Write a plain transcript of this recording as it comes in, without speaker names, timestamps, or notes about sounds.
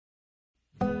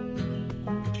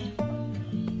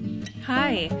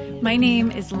Hi, my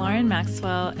name is Lauren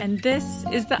Maxwell, and this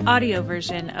is the audio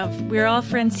version of We're All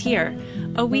Friends Here,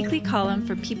 a weekly column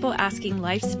for people asking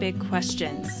life's big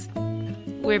questions.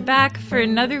 We're back for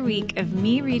another week of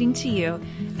me reading to you,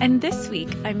 and this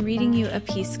week I'm reading you a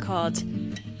piece called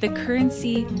The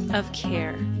Currency of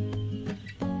Care,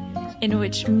 in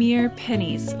which mere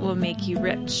pennies will make you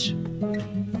rich.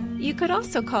 You could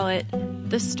also call it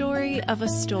The Story of a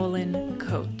Stolen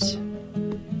Coat.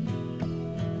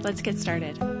 Let's get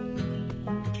started.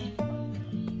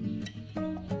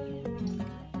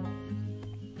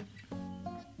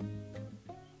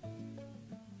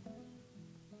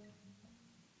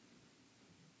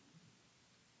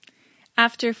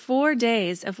 After 4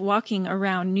 days of walking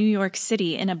around New York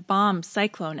City in a bomb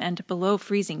cyclone and below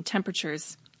freezing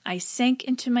temperatures, I sank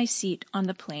into my seat on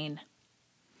the plane.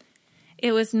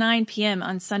 It was 9 p.m.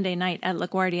 on Sunday night at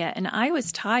LaGuardia, and I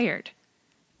was tired.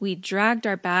 We dragged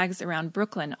our bags around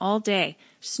Brooklyn all day,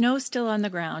 snow still on the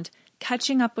ground,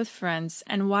 catching up with friends,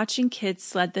 and watching kids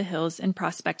sled the hills in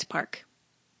Prospect Park.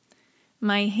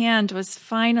 My hand was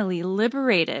finally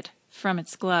liberated from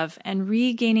its glove and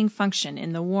regaining function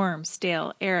in the warm,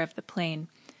 stale air of the plane,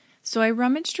 so I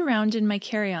rummaged around in my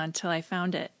carry-on till I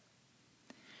found it.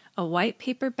 A white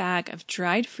paper bag of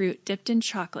dried fruit dipped in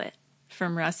chocolate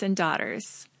from Russ and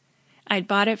Daughters. I'd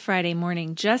bought it Friday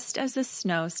morning just as the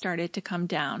snow started to come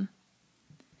down.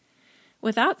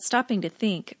 Without stopping to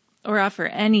think or offer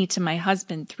any to my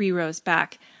husband 3 rows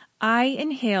back, I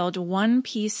inhaled one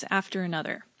piece after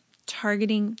another,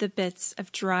 targeting the bits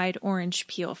of dried orange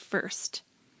peel first.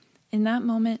 In that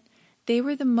moment, they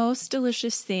were the most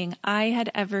delicious thing I had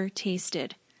ever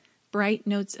tasted. Bright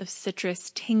notes of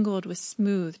citrus tingled with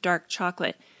smooth, dark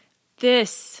chocolate.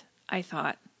 This, I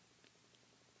thought,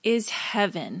 is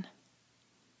heaven.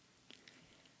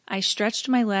 I stretched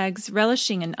my legs,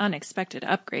 relishing an unexpected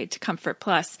upgrade to Comfort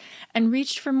Plus, and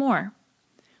reached for more.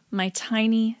 My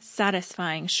tiny,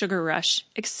 satisfying sugar rush,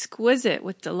 exquisite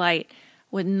with delight,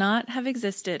 would not have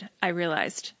existed, I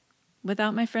realized,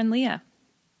 without my friend Leah.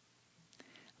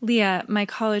 Leah, my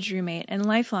college roommate and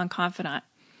lifelong confidant,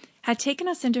 had taken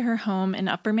us into her home in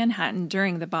Upper Manhattan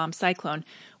during the bomb cyclone,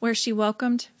 where she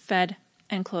welcomed, fed,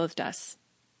 and clothed us.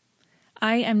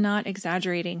 I am not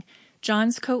exaggerating.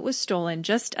 John's coat was stolen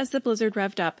just as the blizzard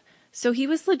revved up, so he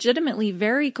was legitimately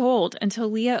very cold until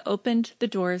Leah opened the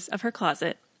doors of her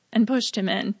closet and pushed him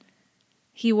in.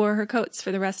 He wore her coats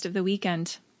for the rest of the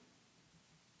weekend.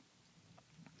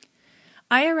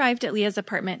 I arrived at Leah's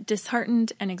apartment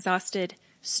disheartened and exhausted,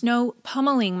 snow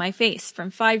pummeling my face from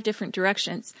 5 different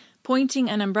directions, pointing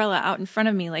an umbrella out in front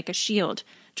of me like a shield,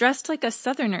 dressed like a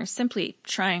southerner simply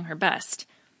trying her best.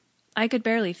 I could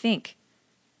barely think.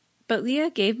 But Leah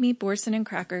gave me Boursin and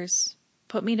crackers,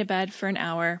 put me to bed for an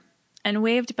hour, and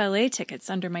waved ballet tickets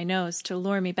under my nose to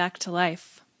lure me back to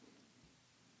life.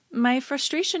 My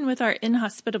frustration with our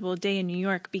inhospitable day in New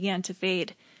York began to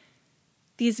fade.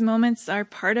 These moments are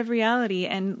part of reality,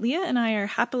 and Leah and I are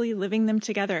happily living them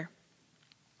together.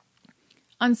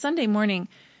 On Sunday morning,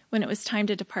 when it was time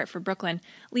to depart for Brooklyn,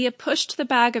 Leah pushed the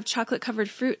bag of chocolate-covered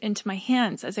fruit into my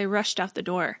hands as I rushed out the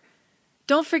door.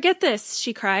 "Don't forget this,"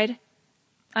 she cried.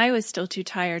 I was still too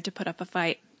tired to put up a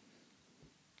fight.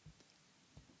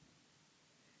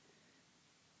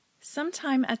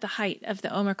 Sometime at the height of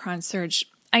the Omicron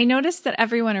surge, I noticed that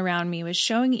everyone around me was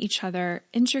showing each other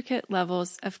intricate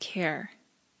levels of care.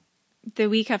 The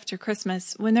week after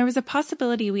Christmas, when there was a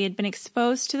possibility we had been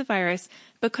exposed to the virus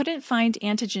but couldn't find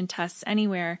antigen tests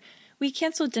anywhere, we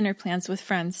canceled dinner plans with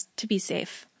friends to be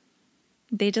safe.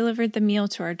 They delivered the meal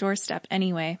to our doorstep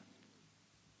anyway.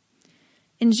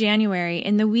 In January,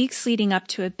 in the weeks leading up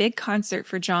to a big concert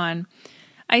for John,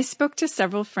 I spoke to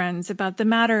several friends about the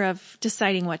matter of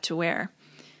deciding what to wear.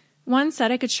 One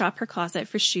said I could shop her closet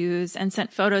for shoes and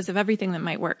sent photos of everything that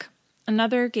might work.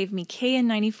 Another gave me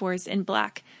KN94s in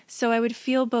black, so I would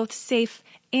feel both safe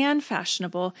and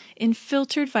fashionable in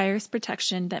filtered virus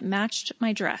protection that matched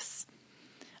my dress.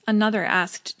 Another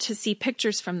asked to see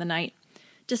pictures from the night,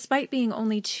 despite being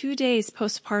only 2 days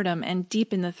postpartum and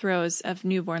deep in the throes of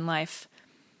newborn life.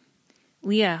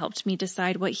 Leah helped me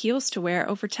decide what heels to wear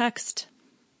over text.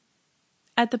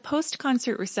 At the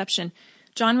post-concert reception,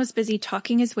 John was busy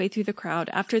talking his way through the crowd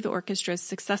after the orchestra's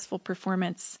successful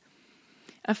performance.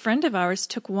 A friend of ours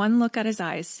took one look at his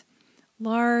eyes,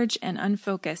 large and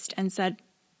unfocused, and said,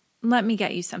 "Let me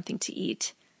get you something to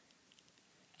eat."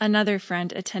 Another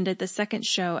friend attended the second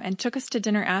show and took us to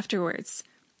dinner afterwards.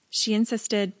 She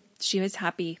insisted she was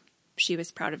happy, she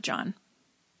was proud of John.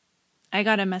 I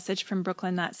got a message from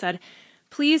Brooklyn that said,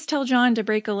 "Please tell John to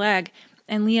break a leg,"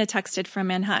 and Leah texted from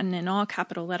Manhattan in all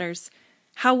capital letters,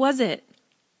 "How was it?"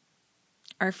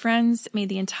 our friends made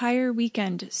the entire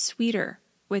weekend sweeter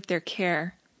with their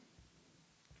care.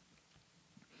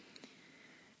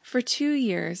 For 2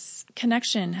 years,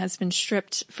 connection has been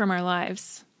stripped from our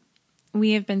lives.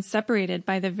 We have been separated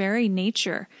by the very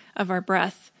nature of our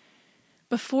breath.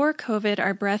 Before COVID,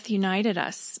 our breath united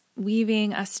us,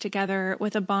 weaving us together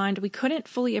with a bond we couldn't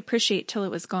fully appreciate till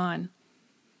it was gone.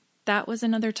 That was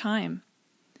another time.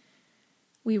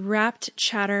 We wrapped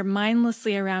chatter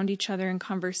mindlessly around each other in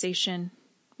conversation.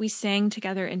 We sang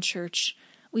together in church.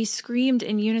 We screamed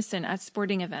in unison at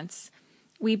sporting events.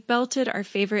 We belted our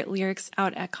favorite lyrics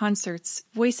out at concerts,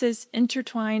 voices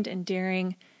intertwined and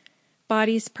daring,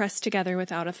 bodies pressed together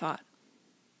without a thought.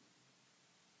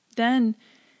 Then,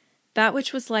 that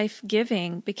which was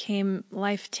life-giving became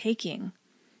life-taking,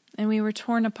 and we were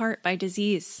torn apart by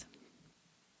disease.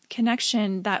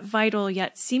 Connection, that vital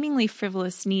yet seemingly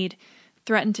frivolous need,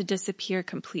 threatened to disappear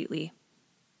completely.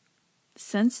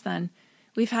 Since then,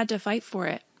 we've had to fight for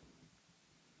it.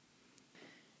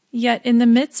 Yet, in the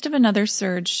midst of another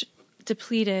surge,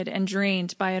 depleted and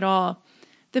drained by it all,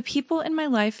 the people in my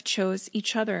life chose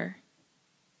each other.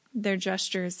 Their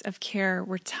gestures of care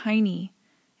were tiny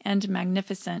and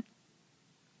magnificent.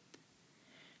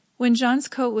 When John's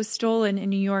coat was stolen in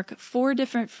New York, 4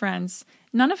 different friends,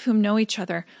 none of whom know each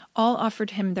other, all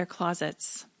offered him their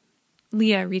closets.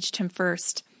 Leah reached him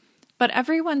first, but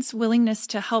everyone's willingness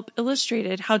to help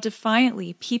illustrated how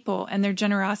defiantly people and their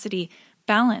generosity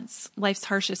balance life's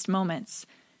harshest moments.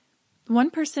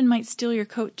 One person might steal your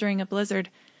coat during a blizzard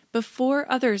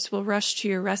before others will rush to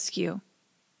your rescue.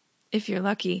 If you're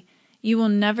lucky, you will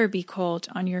never be cold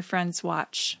on your friend's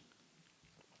watch.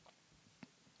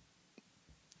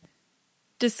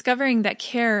 Discovering that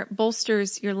care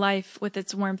bolsters your life with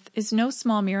its warmth is no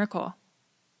small miracle,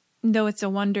 though it's a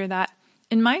wonder that,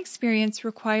 in my experience,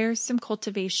 requires some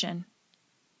cultivation.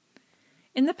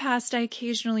 In the past, I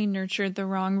occasionally nurtured the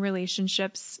wrong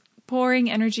relationships,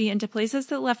 pouring energy into places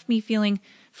that left me feeling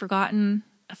forgotten,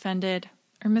 offended,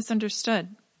 or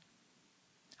misunderstood.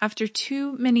 After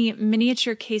too many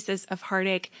miniature cases of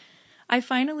heartache, I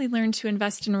finally learned to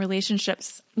invest in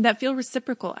relationships that feel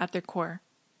reciprocal at their core.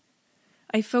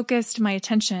 I focused my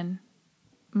attention,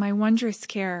 my wondrous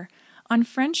care, on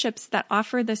friendships that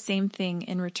offer the same thing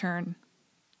in return.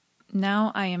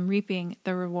 Now I am reaping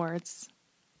the rewards.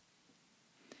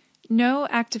 No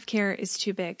act of care is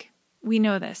too big. We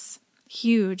know this.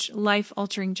 Huge,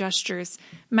 life-altering gestures,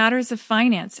 matters of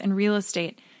finance and real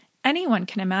estate. Anyone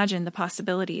can imagine the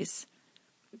possibilities.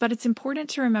 But it's important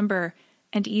to remember,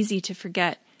 and easy to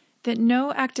forget, that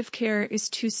no act of care is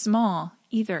too small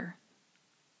either.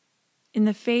 In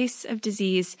the face of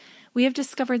disease, we have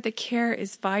discovered that care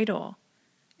is vital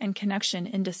and connection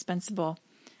indispensable,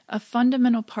 a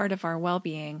fundamental part of our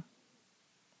well-being.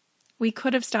 We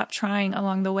could have stopped trying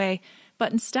along the way,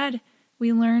 but instead,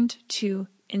 we learned to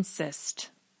insist.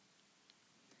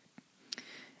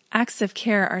 Acts of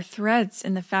care are threads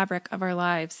in the fabric of our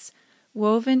lives,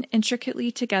 woven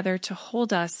intricately together to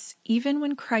hold us even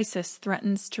when crisis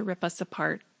threatens to rip us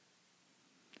apart.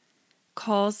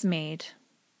 Calls made,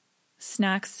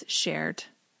 snacks shared,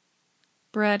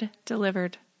 bread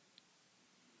delivered.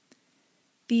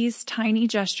 These tiny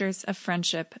gestures of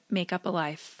friendship make up a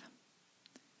life.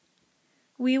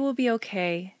 We will be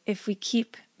okay if we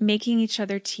keep making each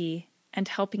other tea and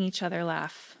helping each other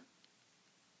laugh.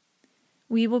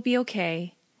 We will be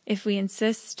okay if we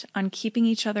insist on keeping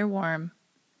each other warm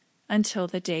until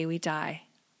the day we die.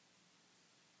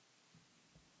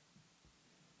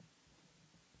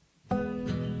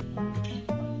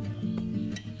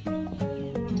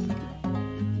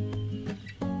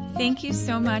 Thank you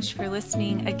so much for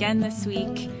listening again this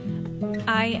week.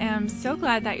 I am so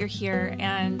glad that you're here,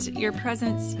 and your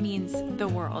presence means the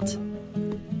world.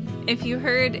 If you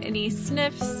heard any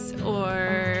sniffs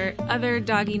or other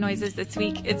doggy noises this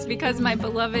week, it's because my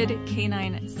beloved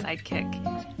canine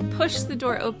sidekick pushed the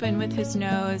door open with his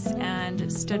nose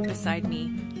and stood beside me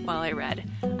while I read.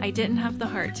 I didn't have the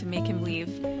heart to make him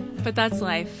leave, but that's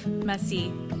life,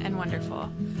 messy and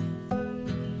wonderful.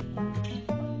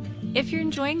 If you're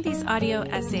enjoying these audio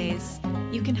essays,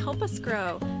 you can help us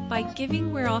grow by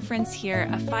giving We're All Friends Here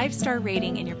a 5-star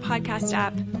rating in your podcast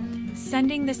app,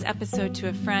 sending this episode to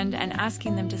a friend and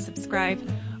asking them to subscribe,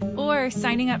 or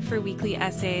signing up for weekly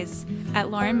essays at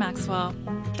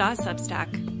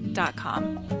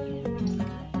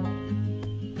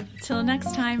laurenmaxwell.substack.com. Till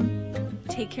next time,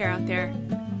 take care out there.